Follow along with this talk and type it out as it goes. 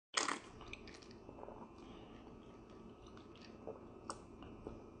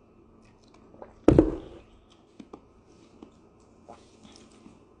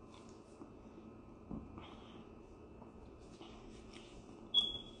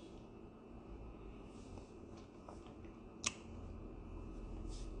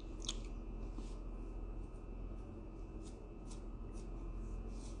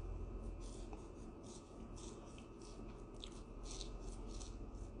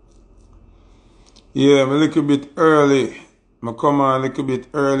Yeah, I'm a little bit early. I come on a little bit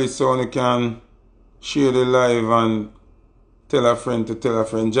early so I can share the live and tell a friend to tell a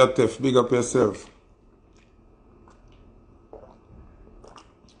friend. Jatef, big up yourself.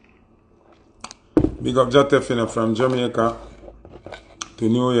 Big up Jatef, from Jamaica to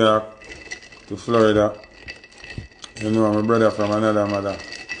New York to Florida. You know, my brother from another mother.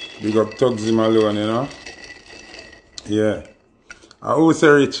 Big up Tugsy Malone, Yeah. I who say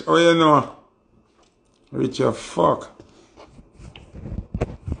Rich? Oh, you know? Rich, you fuck.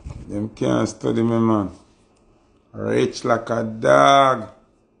 Them can't study me, man. Rich like a dog.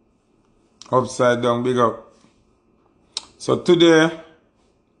 Upside down, big up. So today,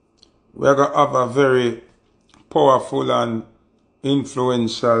 we're going to have a very powerful and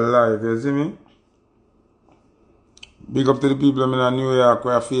influential life, you see me? Big up to the people in New York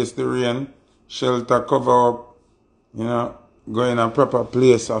where I face the rain, shelter cover up, go in a proper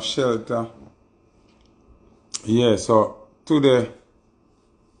place of shelter. Yeah, so today,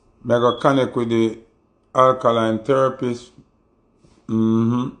 we're going to connect with the alkaline therapist,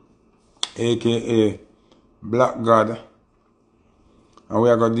 aka Black God. And we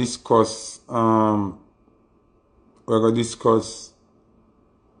are going to discuss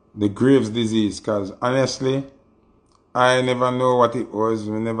the Graves disease, because honestly, I never know what it was.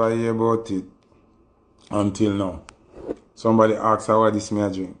 We never hear about it until now. Somebody asks how this may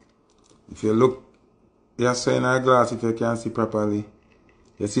drink. If you look, you see in a glass, if you can see properly,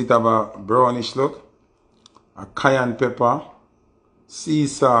 you see it have a brownish look, a cayenne pepper, sea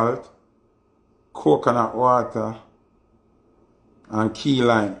salt, coconut water, and key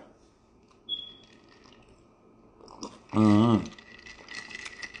lime.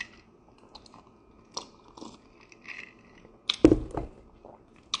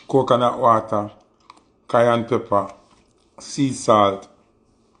 Coconut water, cayenne pepper, sea salt,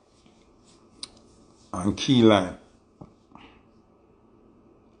 and key lime.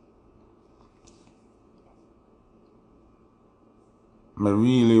 I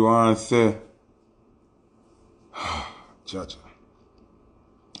really want to say, Judge,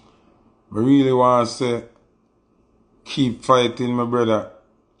 I really want to say, keep fighting, my brother.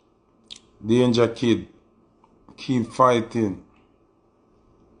 Danger kid. Keep fighting.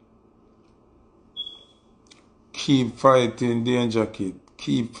 Keep fighting, Danger Kid.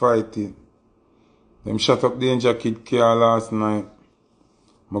 Keep fighting. Them shot up Danger Kid car last night.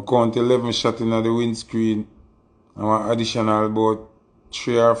 I count 11 shots in the windscreen. And one additional about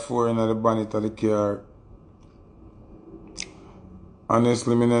 3 or 4 in the bonnet of the car.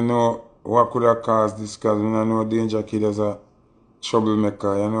 Honestly, I don't know what could have caused this, because I don't know Danger Kid as a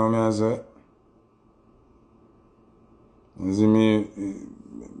troublemaker. You know what I say? You see me?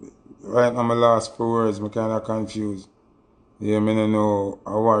 Right now, I'm lost for words. I'm kind of confused. Yeah, I don't know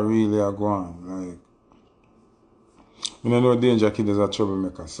what really are going on. Like, I don't know Danger Kid is a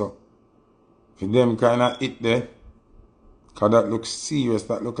troublemaker. So, if them kind of hit there, because that looks serious,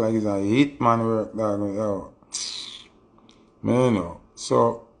 that look like it's a hit man work, dog. Yo. I don't know.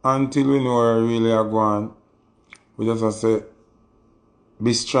 So, until we know where really are going, we just have to say,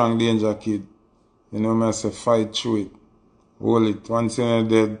 be strong, Danger Kid. You know, I say, fight through it. Hold it. Once you're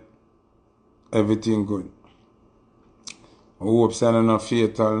dead, everything good. I hope it's not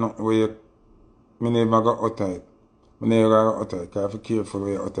fatal, nothing where you never got out of it. I never got out of it, because you have to be careful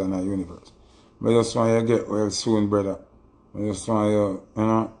where you're out in the universe. I just want you to get well soon, brother. I just want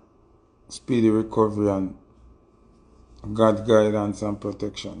you, speedy recovery and God guidance and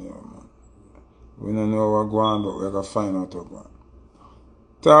protection, man. We don't know what's going on, but we're going to find out what's going on.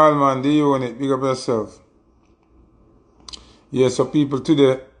 Tall man, the unit, big up yourself. Yeah, so people,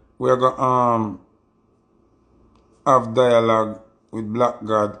 today, we're going to have dialogue with Black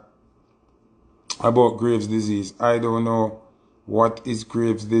God about Graves disease. I don't know what is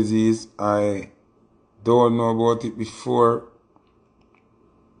Graves disease. I don't know about it before.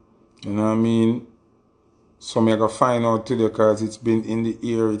 You know what I mean? So I'm gonna find out today, because it's been in the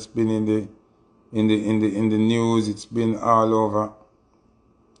air, it's been in the news, it's been all over.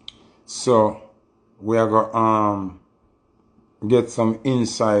 So we are gonna get some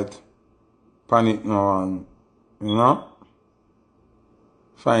insight on it now, and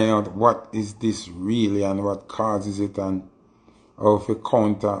find out what is this really and what causes it, and how to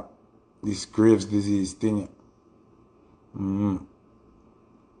counter this Graves disease thing.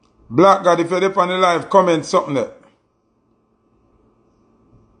 Black God, if you're there on the live, comment something there.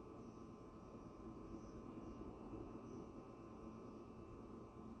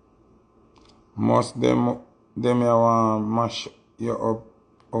 Most them you want mash you up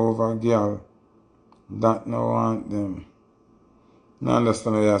over girl. That no want them. No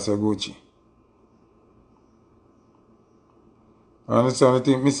understand what you say, Gucci. understand? I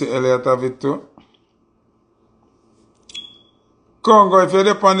think Missy Elliott have it too. Congo, if you're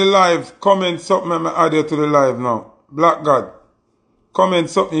up on the live, comment something and I add you to the live now. Black God. Comment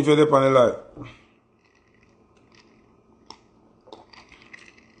something if you're up on the live.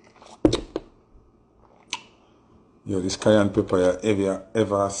 Yo, this cayenne pepper you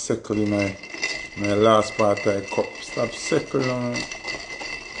ever circle in my last part of the cup. Stop circling.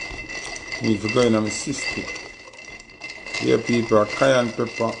 Need to go in my system. Here people, cayenne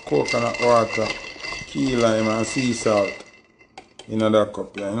pepper, coconut water, key lime and sea salt in that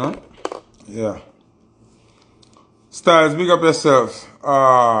cup, you know? Yeah. Styles, big up yourself.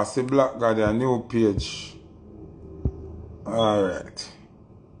 See Black God, a new page. Alright.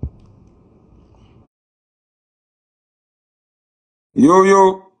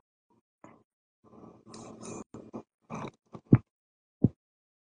 Yo.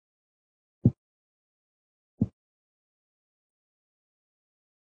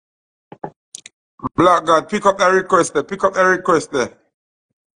 Black God, pick up that request there. Pick up that request there.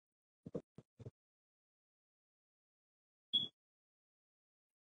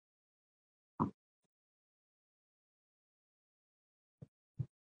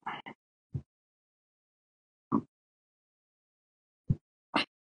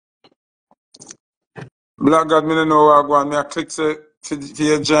 Black God, me don't know what I go on. Me I click say for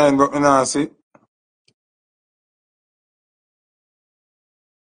your join, but me not see.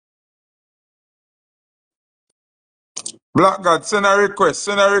 Black God, send a request.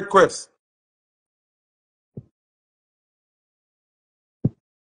 Send a request.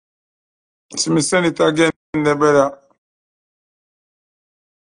 See me send it again there, brother.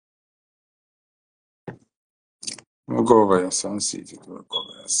 I'll go over here, son. See if it will go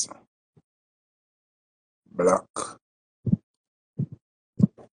over here, son. Black.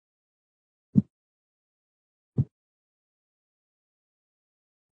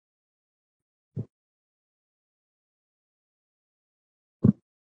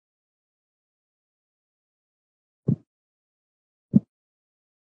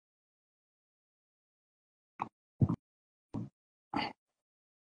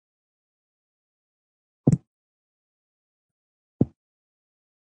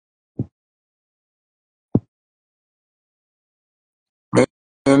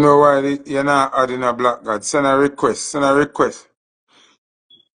 You know why you're not adding a Black God? Send a request. Send a request.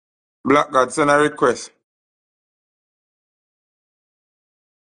 Black God, send a request.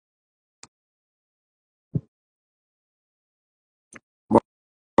 But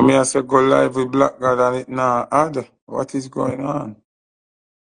me I say go live with Black God and it now add. What is going on?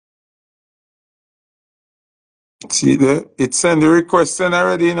 See there? It send the request. Send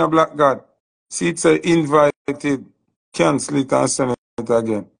already in a Black God. See it say invited. Cancel it and send it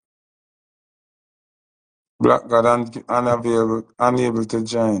again. Black God unavailable, unable to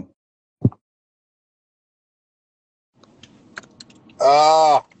join.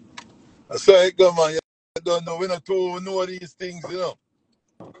 So it go, man. You don't know. We not too know these things, you know.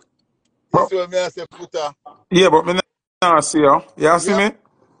 You But, see what me I say, Foota? yeah, but me not see you. You see Yeah, me?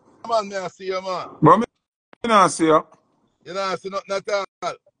 man, me I see you, man. But me not see you. You know, I see nothing at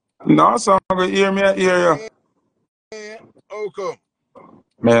all. No, so I'm going to hear me, I hear you. Eh, how come?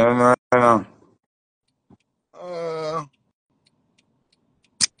 Man, no.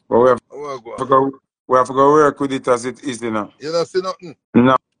 But How I go on? we have to go work with it as it is, you know. You don't see nothing?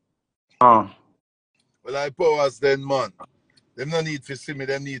 No. Well, I powers then, man. Them no need to see me,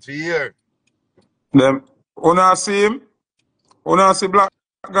 them need to hear. Them, una see him? Una see Black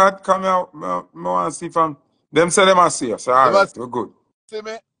God come out? Me want to see from. Them say them a see you, so Them a alright, we're good. see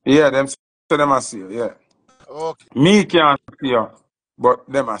me? Yeah, them say them a see you, yeah. Okay. Me can't see you, but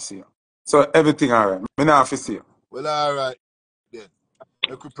them a see you. So everything alright. Me not have to see you. Well, all right then.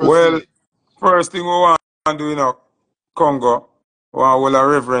 Make we Well, proceed. first thing we want to do, Congo, we want hold a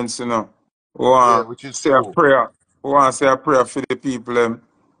reverence, We Yeah, want which is to say a true. prayer. We want to say a prayer for the people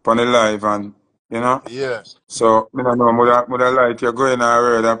on the live and, Yeah, So, I don't know, would I like you going and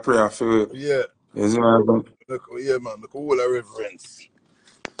read a prayer for you. yeah. You see what I mean? Yeah, man. Make a whole of reverence.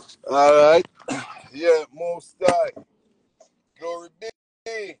 All right. Yeah, most high. Glory be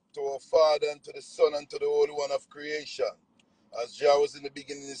to our Father, and to the Son, and to the Holy One of creation. As Jah was in the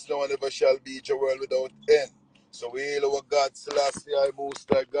beginning, is now, and ever shall be, a world without end. So we hail our God, Selassie, Most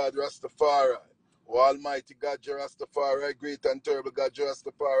High God, Rastafari. O Almighty God, Jah Rastafari, great and terrible God, Jah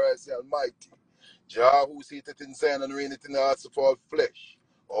Rastafari, is the Almighty. Jah, who seated in Zion and reigneth in the hearts of all flesh.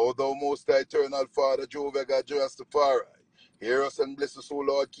 O thou Most High, eternal Father, Jehovah God, Jah Rastafari. Hear us and bless us, O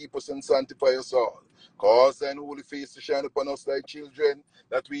Lord, keep us and sanctify us all. Cause thine holy face to shine upon us, thy children,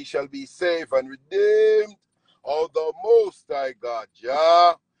 that we shall be safe and redeemed Oh, the Most High God,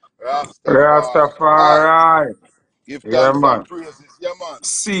 Jah, Rastafari. Rastafari. Give Yeah, thanks and man. praises. Yeah, man.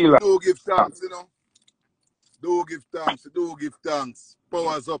 Seal. Do give thanks, you know. Do give thanks. Do give thanks.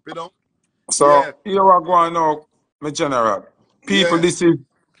 Powers up, you know. Yeah. So here we go now, my general. People, Yeah.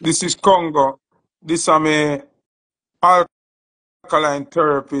 this is Congo. This is my alkaline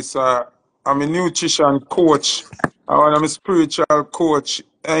therapist. I'm a nutrition coach. I'm a spiritual coach.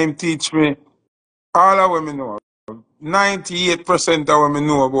 Him teach me all of what I know. 98% of what I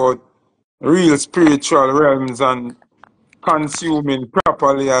know about real spiritual realms and consuming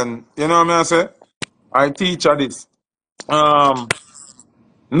properly, and you know what I say? I teach her this. Um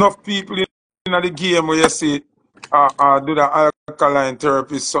Enough people in the game where you see do the alkaline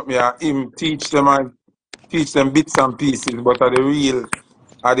therapy something, him teach them bits and pieces, but are the real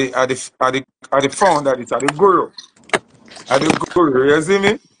are the founder, this are the guru. Are the guru, you see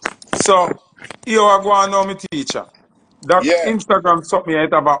me? So here I go and know my teacher. That Yeah. Instagram something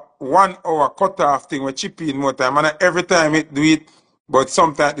it about 1 hour cut off thing we chip in more time. And every time it do it, but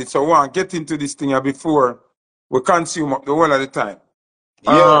sometimes it's a one get into this thing before we consume up the whole of the time.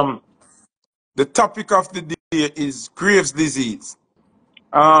 Yeah. The topic of the day is Graves' disease.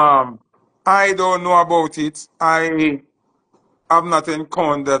 Um, I don't know about it. I have not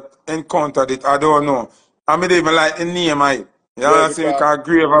encountered it. I don't know. I mean, even like the name I. You Yeah, understand? because Because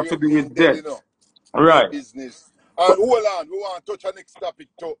grave have to grave do mean with dead, death. you know. Dead Right. business. And hold on, we want to touch the next topic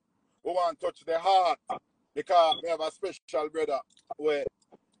too. We want to touch the heart. Because we have a special brother where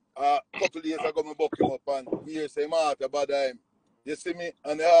a couple of years ago I buck him up and me hear say heart about him. You see me?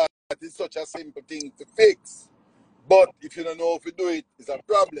 And the heart is such a simple thing to fix. But if you don't know how to do it, it's a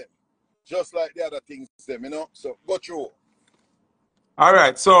problem. Just like the other things, them, you know. So go through. All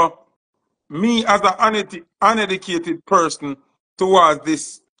right. So, me as an uneducated person towards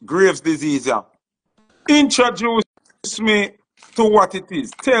this Graves' disease, introduce me to what it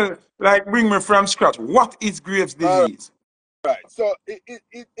is. Bring me from scratch. What is Graves' All disease? right. So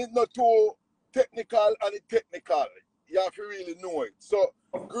it's not too technical and it's technical. You have to really know it. So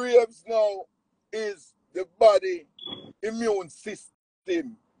Graves now is the body immune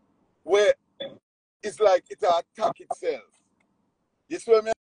system where it's like it attack itself. You see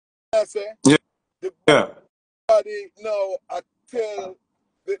what I say? Yeah. The Yeah. body now I tell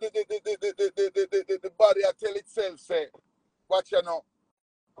the body I tell itself say, watch you know,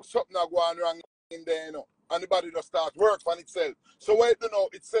 something are going wrong in there, you know. And the body just start work on itself. So what you know,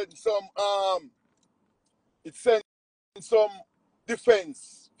 it sends some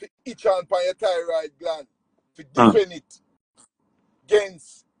defense to each and by your thyroid gland to Mm. defend it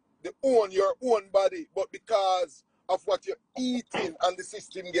against your own body, but because of what you're eating and the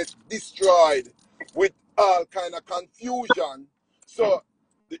system gets destroyed with all kind of confusion. So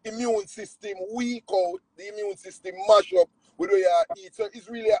the immune system weak out, the immune system mash up with what you eat. So it's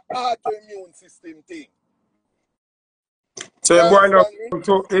really an autoimmune system thing. So You it understand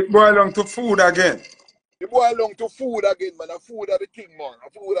me? boil down to food again. It boil down to food again, man. A food are the thing, man. A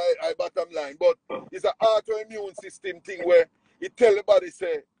food I bottom line. But it's an autoimmune system thing where it tell the body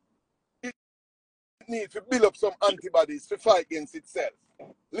say it needs to build up some antibodies to fight against itself.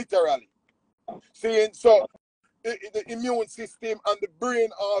 Literally. Seeing so the immune system and the brain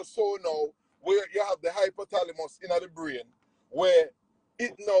also now where you have the hypothalamus in the brain where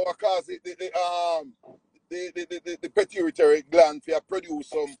it now cause the pituitary gland to produce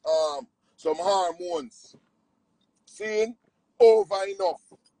some hormones. Seeing over enough,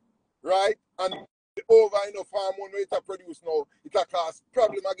 right? And the over enough hormone it produce now, it cause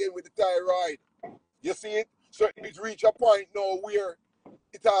problem again with the thyroid. You see it? So it reach a point now where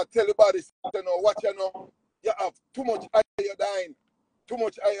it tell the body, you know, what you know, you have too much iodine. Too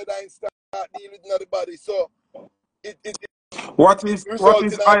much iodine start dealing with the body. So What it is what results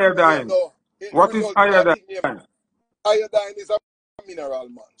is in a thing name iodine? now. It What is results in a iodine? thing name. Iodine is a mineral,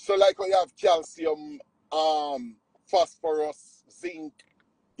 man. So like when you have calcium, phosphorus, zinc,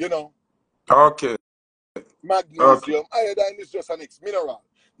 you know, Okay. Okay. magnesium. Iodine is just an ex mineral.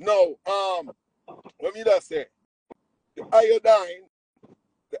 Now, what me that say? The iodine,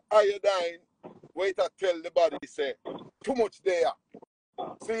 the iodine, wait I tell the body say, too much there.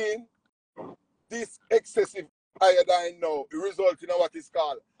 Seeing this excessive iodine now, it results in what is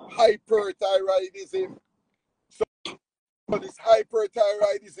called hyperthyroidism. So this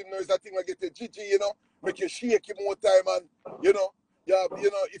hyperthyroidism now is a thing where get a GG, you know, make you shake you more time and you know,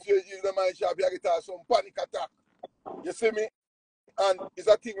 if you don't mind sharp, you get some panic attack. You see me? And it's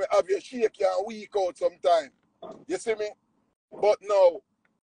a thing where have you shake you and weak out sometime. You see me? But now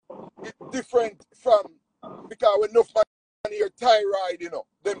it's different from because when enough man hear thyroid, you know,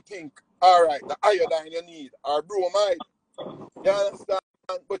 them think all right, the iodine you need, or bromide. You understand?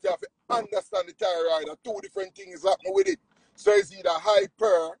 But you have to understand the thyroid. There are two different things happening with it. So it's either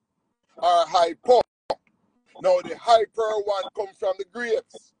hyper or hypo. Now the hyper one comes from the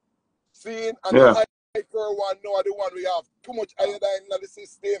grapes. See? And the hyper one now the one we have too much iodine in the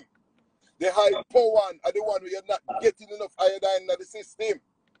system. The hypo one are the one where you're not getting enough iodine in the system.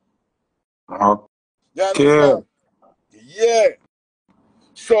 Okay. You understand? Yeah.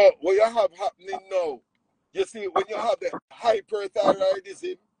 So what you have happening now, you see, when you have the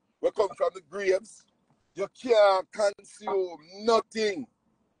hyperthyroidism, we come from the grapes, you can't consume nothing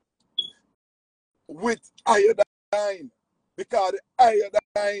with iodine because the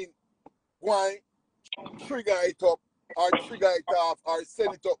iodine why trigger it up or trigger it off or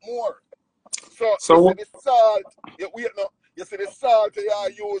send it up more. So you see the salt, you see the salt you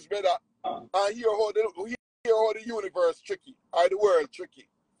use, brother, and hear how the universe tricky or the world tricky.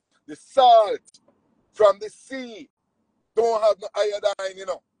 The salt from the sea don't have no iodine, you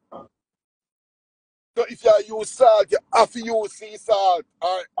know. So if you use salt, you have to use sea salt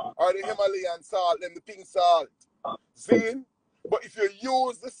or the Himalayan salt, then the pink salt. See? But if you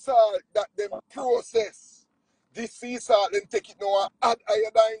use the salt that them process, this sea salt, then take it now and add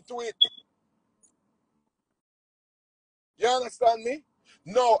iodine to it. You understand me?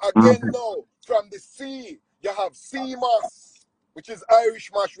 Now, again, now, from the sea, you have sea moss, which is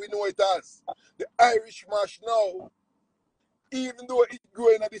Irish mash, we know it as. The Irish mash now, even though it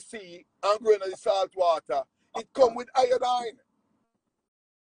grows in the sea and grows in the salt water, it comes with iodine.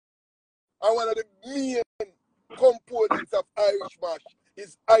 And one of the main components of Irish mash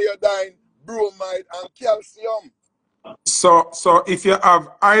is iodine, bromide, and calcium. So if you have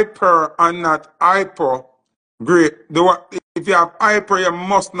hyper and not hypo, great. If you have hyper, you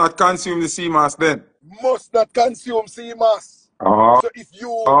must not consume the sea moss then. Must not consume sea moss. So if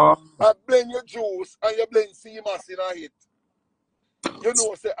you blend your juice and you blend sea moss in it, you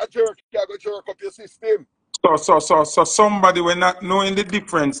know, say a jerk, you go jerk up your system. So somebody when not knowing the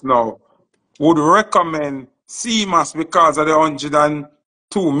difference now would recommend sea moss because of the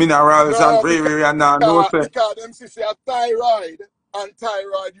 102 minerals and No, very and no say. because them say a thyroid and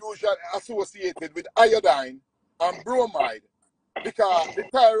thyroid usually associated with iodine and bromide. Because the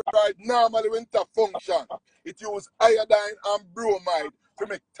thyroid normally when it function, it uses iodine and bromide to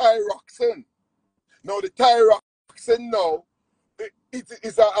make thyroxine. Now the thyroxine now, it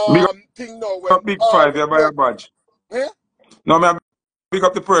is a thing now when Big all five, the you buy a blood. badge. Eh? No, me pick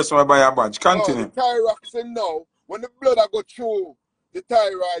up the person who buy a badge. Oh, the Continue. thyroxine now, when the blood go through the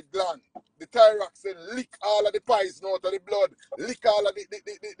thyroid gland, the thyroxine lick all of the poison out of the blood, lick all of the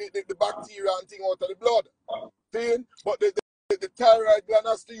bacteria and thing out of the blood. See? But the thyroid gland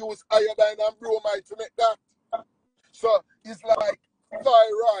has to use iodine and bromide to make that. So it's like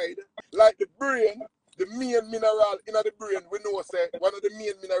thyroid, like the brain, the main mineral in the brain, we know say one of the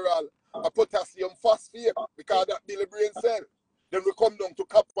main mineral a potassium phosphate because that build the brain cell. Then we come down to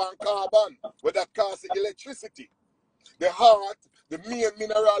copper and carbon, where that causes electricity. The heart, the main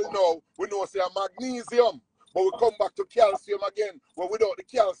mineral now, we know say a magnesium. But we come back to calcium again. Well, without the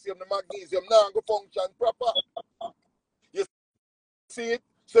calcium, the magnesium now go function proper. You see it?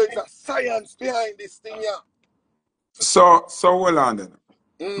 So it's a science behind this thing here. So hold on then.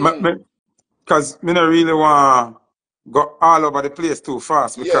 Because I don't really want to go all over the place too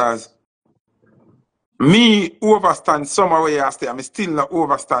fast because me overstand some of where you stay. I still not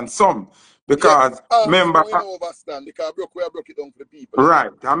overstand some. Because remember, we don't overstand because we broke it down for the people.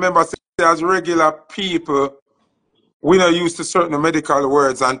 Right. I remember as regular people, we not used to certain medical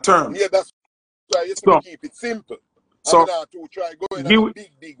words and terms. Yeah, that's why you have to keep it simple. I'm not to try going on a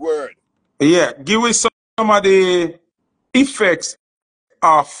big word. Yeah, give us some of the effects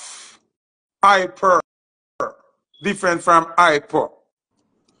of hyper, different from hypo.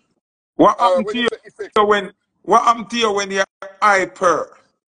 What happened to you when you're hyper?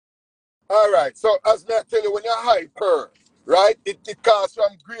 All right, so as I tell you, when you're hyper, right, it comes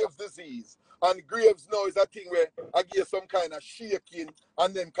from Graves' disease. And Graves now is a thing where I give some kind of shaking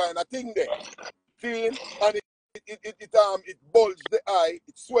and then kind of thing there. See? And it bulge the eye,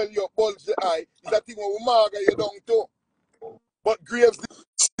 it swell you up, bulge the eye. It's a thing where we maga you down too. But Graves'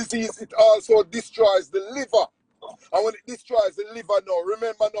 disease, it also destroys the liver. And when it destroys the liver now,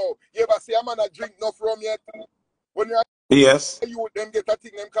 remember now, you ever see a man that drink enough rum yet? When you them get a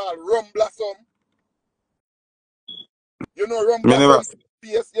thing them called rum blossom. You know rum blossom?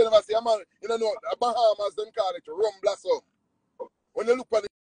 Yes, you never see a man, you know, Bahamas them call it rum blossom. When you look at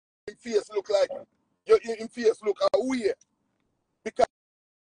him face look like him face look weird. Because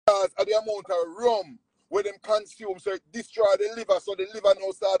of the amount of rum where them consume, so it destroy the liver, so the liver liver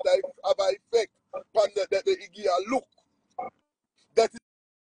now start to have an effect on the give a look. That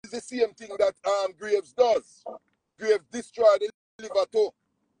is the same thing that Graves does. Graves destroy the liver too.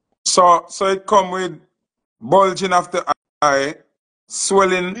 So it come with bulging of the eye,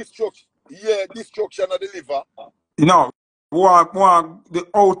 swelling. Destruction. Yeah, destruction of the liver. You know, want the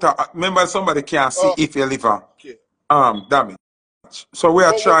outer. Remember, somebody can't see if your liver Okay. damage. So we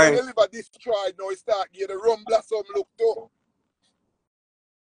are But when trying. the liver destroyed, now it start getting the rum blossom look too.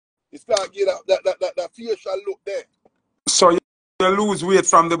 It start getting that facial look there. So you lose weight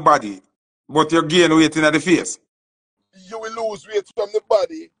from the body, but you gain weight in the face. You will lose weight from the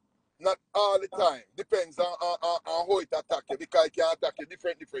body, not all the time. Depends on how it attack you, because it can attack you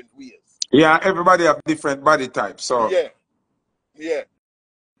different ways. Yeah, everybody have different body types. So Yeah.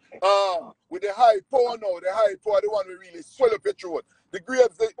 With the high power now, the one we really swell up your throat. The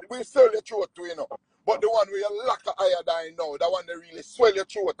grapes, we swell your throat too, you know. But the one where you lack of iodine now, that one they really swell your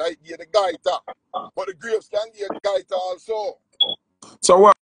throat, I give the gaita. But the grapes can give gaita also.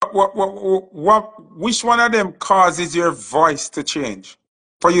 So which one of them causes your voice to change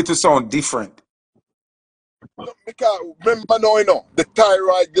for you to sound different? No, because remember now, you know, the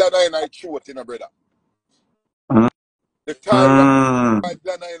thyroid gland in my throat, you know, brother. The thyroid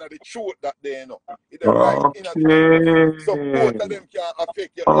gland in the throat that day, you know. It's the right inner thing. So both of them can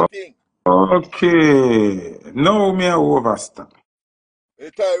affect your thing. Okay. No, me overstand. The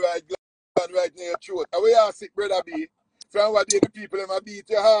thyroid gland right near your throat. And we are sick, brother B. From what day the people them beat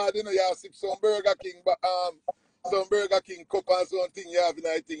you hard, you know, you have sick some Burger King, but some Burger King cup and something you have in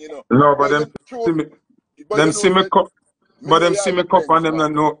that thing, you know. No, but But them throat, see me, but them you know, see me cup. me But know them you see have me cup and friends, them man.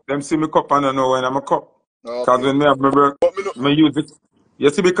 not know. Them see me cup and don't know when I'm a cup. Because Okay. when me have my But me know, me use it. You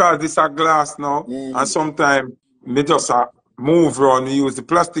see, because this a glass now, and sometimes me just move around, me use the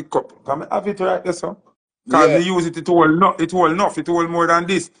plastic cup. Can I have it right there, so? Because yeah. me use it hold not, it hold enough, it hold more than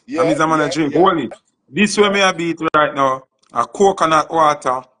this. And me a man a drink, hold it. This way me a beat right now, a coconut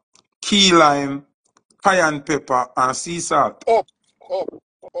water, key lime, cayenne pepper, and sea salt. Up.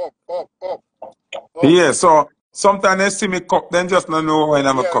 Yeah, so sometimes they see me cup, then just not know when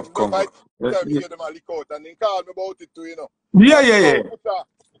I'm a Yeah, cup no, come by go. time you hear them all lick out and then call me about it too, you know. Yeah, And yeah, say, yeah.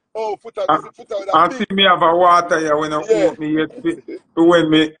 Foota, And, this is Foota with a and big, see me have a water here when I yeah, open me yet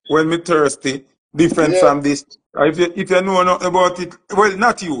when me thirsty, different yeah, from this. If you know nothing about it, well,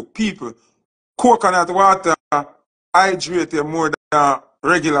 not you, people. Coconut water hydrate you more than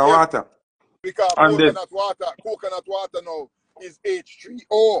regular yeah, water. because And then coconut water now is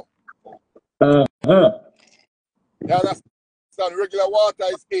H3O. uh-huh. You understand? Regular water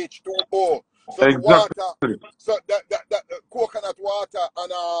is H2O. So the water, Exactly. so that coconut water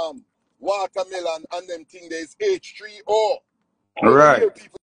and watermelon and them thing there is H3O. So you Right. hear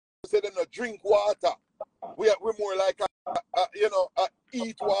people say them no drink water. We're more like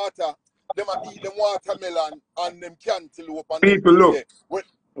eat water. Them a eat them watermelon and them cantaloupe and them People thing look. there. When,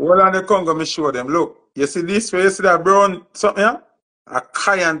 Well, on the Congo, me show them. Look, you see this way, you see that brown something here? A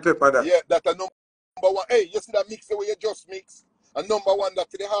cayenne pepper that. yeah, that a number one. Hey, you see that mix the way you just mix? A number one that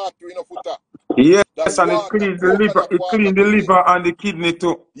to the heart to Foota. That Yes, and it water, clean the liver, coconut it water clean the thing there. liver and the kidney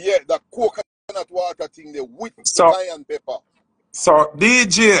too. Yeah, that coconut water thing there with the So, cayenne pepper. so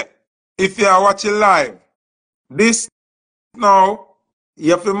DJ, if you are watching live, this now,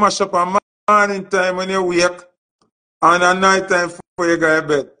 you have to mash up a morning time when you wake and a night time before you go to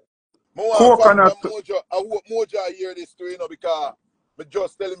bed. I want Coconut, Mojo, I hope Mojo hear this too, you know, because I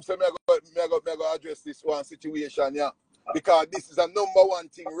just tell him, say, me go address this one situation, yeah. Because this is a number one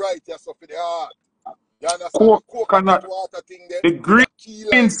thing right here, so for the heart. You understand? The coconut coconut, water thing there, the with green a key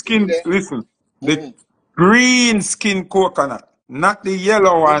lime thing skin, there. listen, the green skin coconut, not the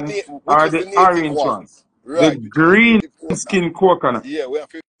yellow one Which or is the the native orange one. ones. The Right, which is the green native coconut. skin coconut. Yeah, we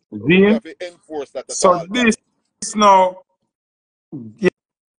See? have to enforce that at So all this time. now,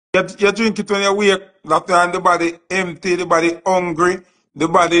 you drink it when you wake, that time the body empty, the body hungry, the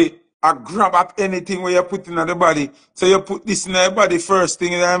body a grab at anything where you put in the body. So you put this in your body first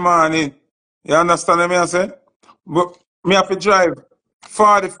thing in the morning. You understand what I say? But me have to drive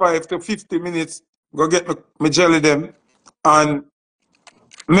 45 to 50 minutes, go get me jelly them and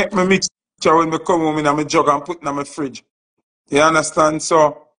make me mixture when me come home in my jug and put in my fridge. You understand?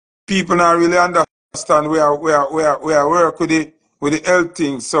 So people not really understand where work with the health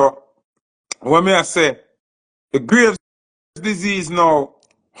thing. So what may I say? The Graves disease now,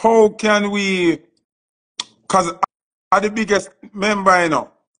 how can we, because are the biggest member, you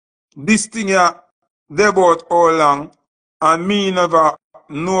know, this thing here, they about all long, and me never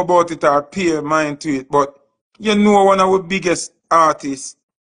know about it or pay mind to it, but you know one of the biggest artists,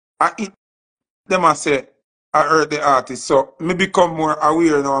 I eat them I say, I heard the artist. So me become more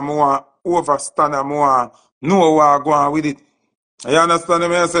aware now. I want overstand. I want know what I go on with it. You understand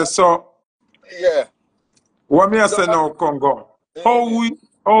me? I say so. Yeah. What me I So say now, Congo? mm,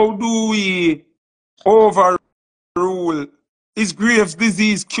 How do we overrule? Is Graves'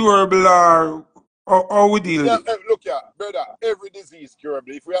 disease curable or how we deal with yeah, it? look here, brother, every disease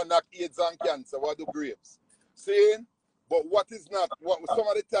curable. If we are not AIDS and cancer, what do grapes? Saying, but what is not, what some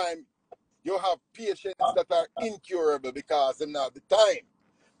of the time you have patients that are incurable because they not the time.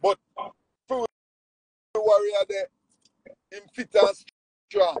 But food warrior there, him fit and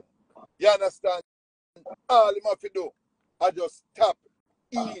strong. You understand? All him have to do, I just stop,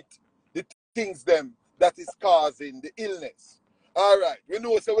 eat the things them that is causing the illness. All right, we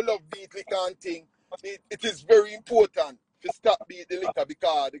know so we love beat liquor and thing. It is very important to stop beat the liquor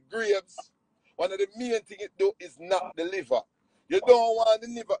because the grapes, one of the main thing it do is knock the liver. You don't want the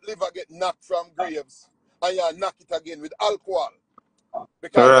liver get knocked from grapes and you knock it again with alcohol All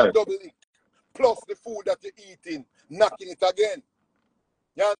because that right. double it. Plus the food that you're eating, knocking it again.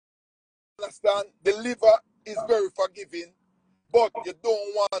 You understand? The liver is very forgiving, but you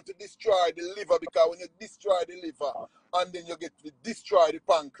don't want to destroy the liver because when you destroy the liver and then you get to destroy the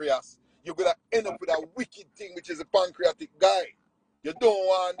pancreas, you're going to end up with a wicked thing, which is a pancreatic guy. You don't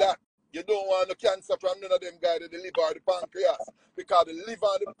want that. You don't want no cancer from none of them guys, the liver or the pancreas, because the liver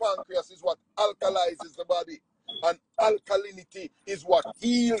and the pancreas is what alkalizes the body, and alkalinity is what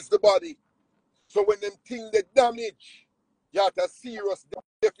heals the body. So when them things they damage, you have a serious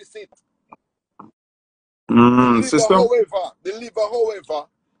deficit. System? The liver, however,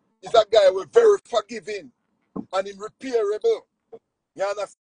 is a guy who very forgiving and him repairable. You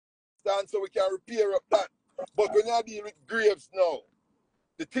understand? So we can repair up that. But when you deal with graves now,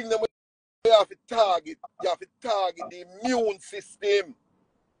 the thing that you have to target the immune system.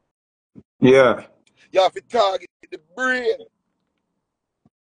 Yeah. You have to target the brain.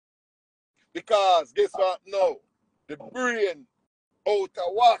 Because guess what now? The brain out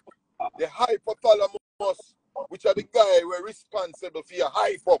of whack. The hypothalamus, which are the guy who are responsible for your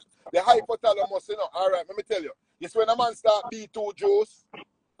hypo. The hypothalamus, you know, all right, let me tell you. It's when a man start B2 juice,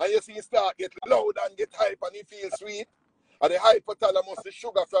 and you see him start get loud and get hype and he feel sweet, and the hypothalamus, the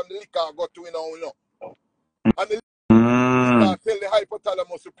sugar from the liquor got to, you know. And the Mm. liquor tell the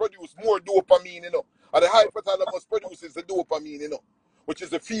hypothalamus to produce more dopamine, you know. And the hypothalamus produces the dopamine, you know, which is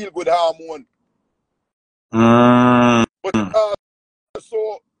the feel-good hormone. Mm. But it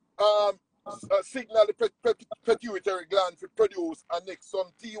also signal the pituitary gland to produce and next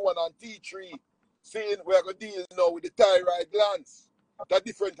some T1 and T3. Saying we are going to deal now with the thyroid glands. They're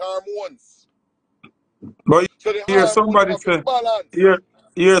different hormones. But So the here hormone them somebody have to say, balance.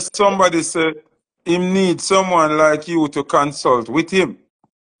 here somebody say, him need someone like you to consult with him,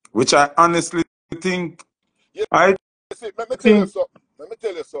 which I honestly think, You I see, let me tell you think, something. Let me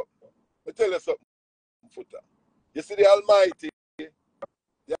tell you something. Let me tell you something, Foota. You see the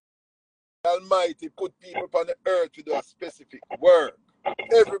Almighty put people on the earth to do a specific work.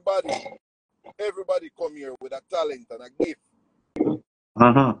 Everybody come here with a talent and a gift.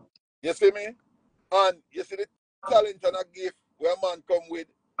 uh-huh. You see me? And you see the talent and a gift where a man come with,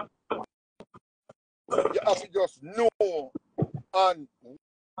 you have to just know and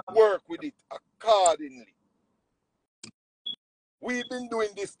work with it accordingly. We've been doing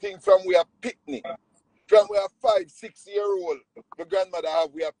this thing from we are picnic. From we are 5, 6 year old. My grandmother have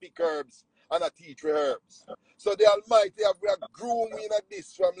we are pick herbs and I teach we herbs. So the Almighty have we are grooming at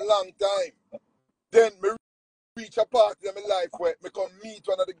this from long time. Then me reach a part in my life where me come meet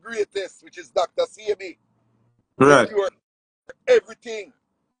one of the greatest, which is Dr. Sebi. We Right. cure everything.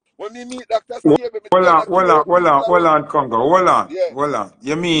 When we meet Dr. Sebi, me Hold tell on, her cure people hold already. on, Congo. Yeah. Hold on.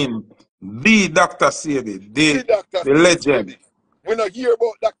 You mean the Dr. Sebi, The Dr. the Sebi. legend. We not hear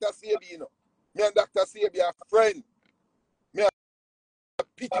about Dr. Sebi, you know. Me and Dr. Sebi are friend. Me a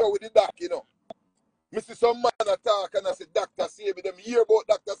picture with the doc, you know. Me see some man attack and I say Dr. Sebi. Them hear about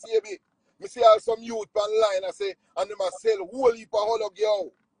Dr. Sebi. Me see all some youth online I say, and them a sell whole heap of hollow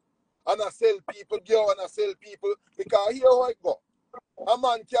girl. And I sell people girl and I sell people because here how I go. A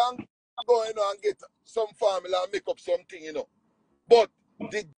man can go, you know, and get some formula and make up something, you know. But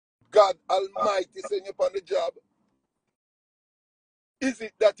did God Almighty send you on the job? Is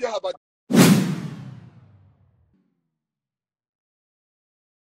it that you have a